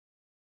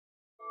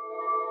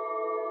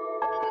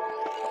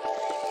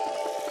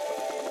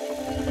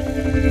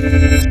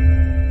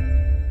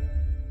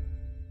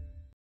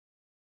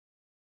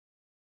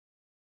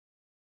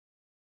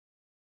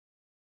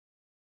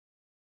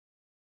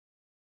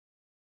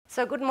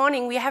So good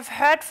morning. We have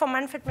heard from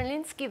Manfred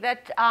Milinski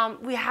that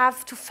we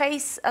have to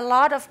face a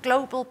lot of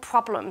global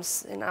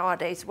problems in our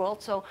day's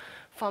world. So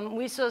from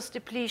resource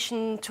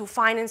depletion to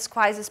finance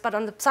crisis, but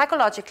on the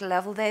psychological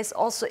level, there is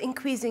also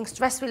increasing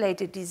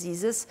stress-related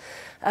diseases,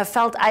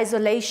 felt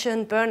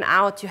isolation,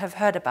 burnout, you have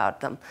heard about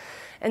them.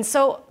 And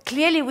so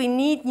clearly we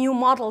need new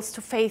models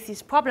to face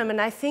this problem. And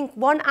I think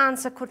one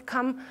answer could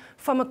come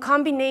from a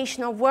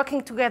combination of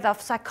working together of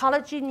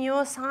psychology,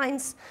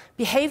 neuroscience,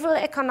 behavioral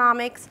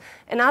economics,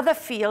 and other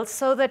fields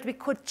so that we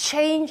could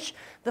change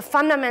the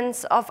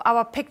fundamentals of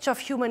our picture of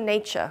human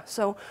nature.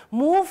 So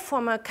move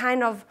from a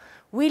kind of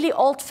really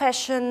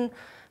old-fashioned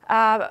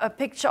a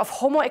picture of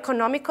Homo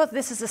economicus.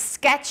 This is a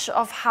sketch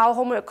of how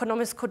Homo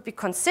economicus could be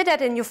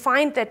considered, and you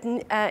find that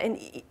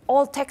in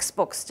all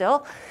textbooks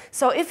still.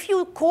 So if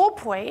you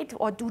cooperate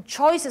or do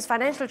choices,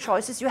 financial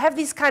choices, you have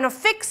these kind of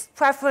fixed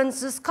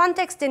preferences,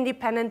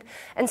 context-independent,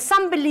 and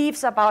some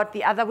beliefs about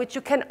the other, which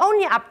you can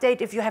only update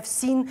if you have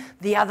seen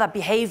the other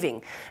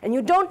behaving. And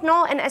you don't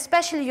know, and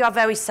especially you are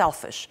very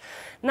selfish.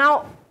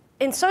 Now,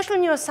 in social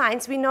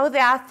neuroscience, we know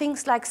there are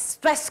things like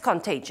stress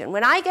contagion.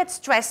 When I get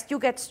stressed, you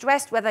get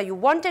stressed whether you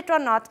want it or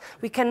not.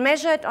 We can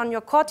measure it on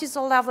your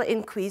cortisol level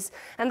increase,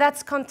 and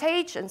that's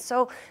contagion.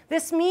 So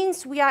this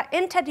means we are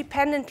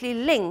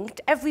interdependently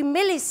linked. Every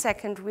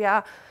millisecond we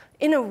are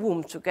in a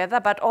room together,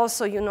 but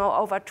also, you know,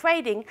 over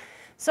trading.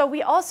 So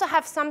we also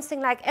have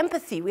something like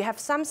empathy. We have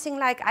something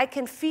like I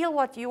can feel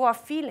what you are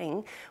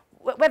feeling,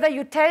 whether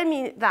you tell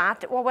me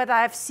that or whether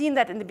I've seen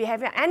that in the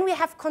behavior. And we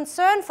have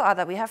concern for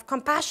others. We have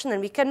compassion,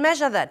 and we can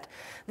measure that.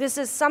 This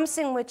is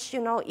something which,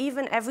 you know,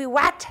 even every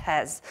rat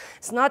has.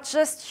 It's not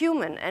just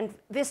human. And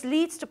this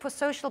leads to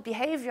prosocial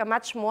behavior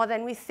much more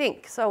than we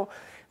think. So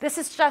this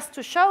is just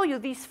to show you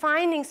these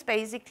findings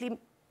basically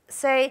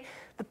say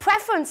the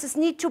preferences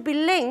need to be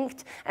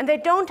linked, and they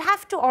don't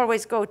have to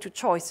always go to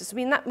choices.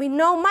 We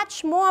know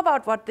much more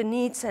about what the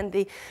needs and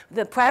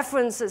the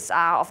preferences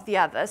are of the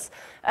others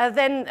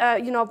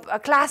than you know, a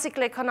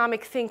classical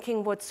economic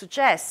thinking would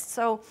suggest.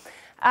 So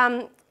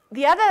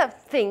the other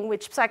thing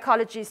which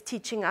psychology is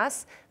teaching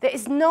us, there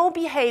is no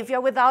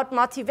behavior without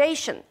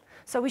motivation.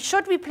 So we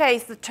should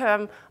replace the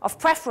term of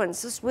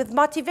preferences with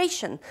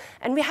motivation.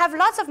 And we have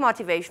lots of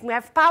motivation. We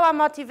have power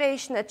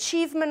motivation,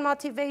 achievement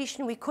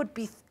motivation. We could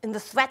be in the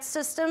threat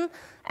system,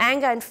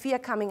 anger and fear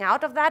coming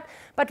out of that.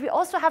 But we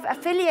also have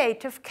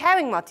affiliative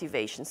caring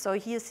motivation. So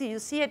here you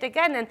see it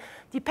again. And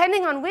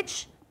depending on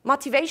which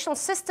motivational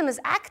system is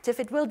active,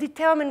 it will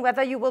determine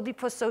whether you will be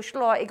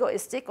prosocial or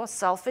egoistic or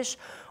selfish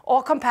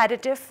or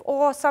competitive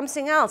or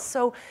something else.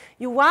 So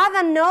you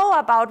rather know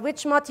about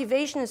which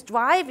motivation is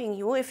driving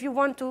you if you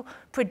want to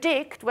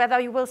predict whether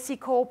you will see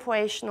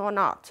cooperation or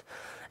not.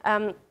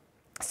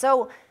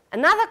 So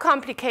another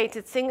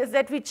complicated thing is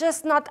that we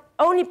just not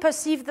only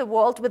perceive the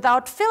world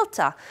without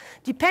filter.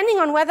 Depending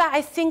on whether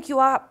I think you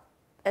are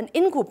an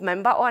in-group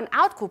member or an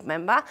out-group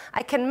member,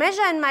 I can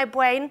measure in my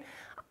brain.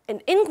 In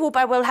in-group,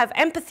 I will have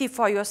empathy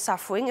for your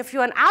suffering. If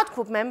you're an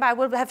out-group member, I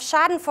will have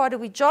schadenfreude,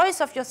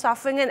 rejoice of your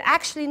suffering, and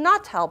actually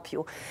not help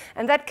you.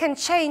 And that can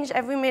change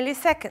every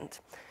millisecond.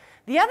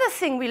 The other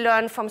thing we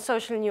learn from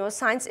social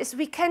neuroscience is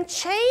we can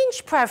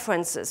change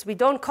preferences. We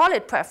don't call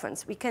it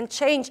preference. We can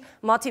change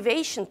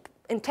motivation,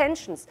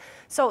 intentions.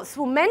 So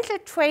through mental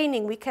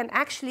training, we can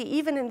actually,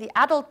 even in the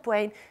adult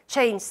brain,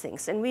 change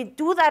things. And we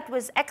do that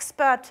with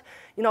expert,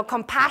 you know,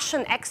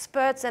 compassion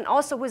experts, and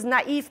also with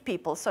naive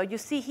people. So you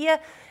see here,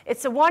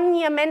 it's a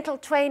one-year mental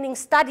training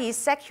study,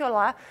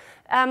 secular,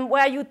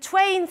 where you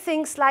train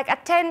things like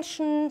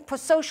attention,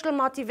 prosocial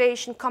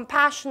motivation,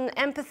 compassion,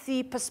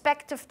 empathy,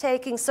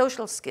 perspective-taking,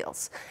 social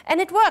skills. And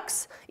it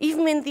works,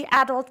 even in the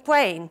adult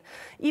brain.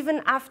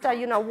 Even after,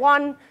 you know,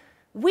 1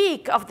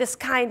 week of this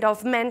kind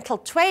of mental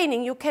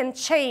training, you can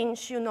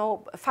change, you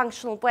know,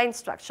 functional brain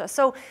structure.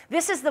 So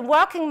this is the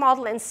working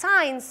model in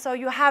science. So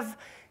you have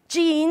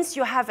genes,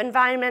 you have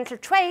environmental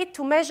trait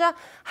to measure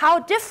how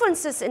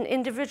differences in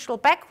individual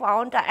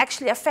background are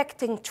actually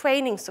affecting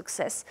training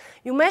success.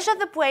 You measure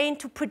the brain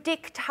to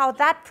predict how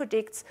that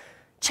predicts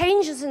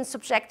changes in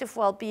subjective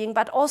well-being,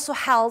 but also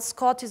health,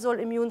 cortisol,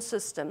 immune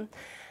system,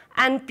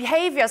 and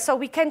behavior. So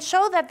we can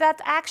show that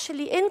that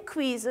actually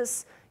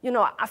increases, you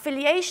know,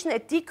 affiliation.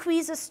 It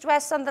decreases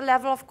stress on the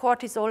level of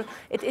cortisol.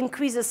 It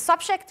increases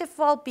subjective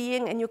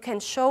well-being, and you can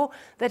show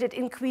that it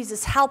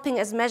increases helping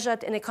as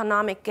measured in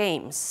economic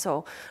games,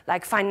 so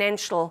like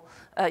financial,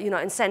 you know,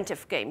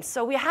 incentive games.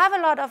 So we have a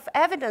lot of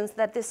evidence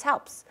that this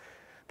helps.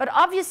 But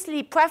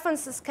obviously,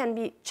 preferences can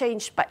be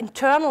changed by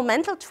internal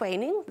mental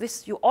training.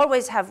 This you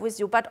always have with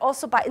you, but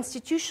also by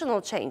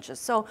institutional changes.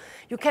 So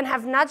you can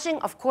have nudging.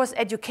 Of course,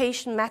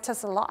 education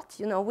matters a lot.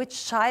 You know,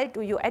 which child do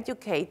you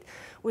educate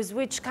with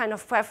which kind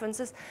of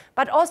preferences,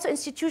 but also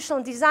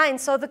institutional design.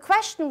 So the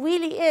question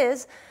really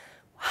is,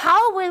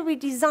 how will we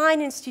design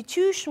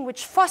institutions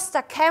which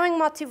foster caring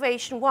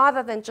motivation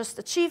rather than just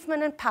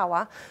achievement and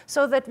power,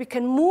 so that we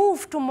can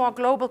move to more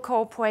global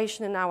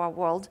cooperation in our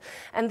world?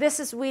 And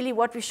this is really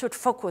what we should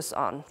focus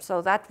on.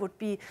 So that would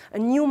be a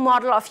new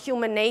model of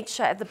human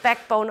nature at the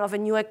backbone of a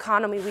new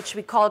economy, which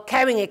we call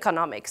caring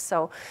economics.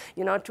 So,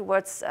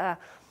 towards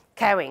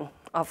caring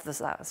of the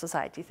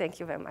society. Thank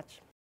you very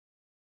much.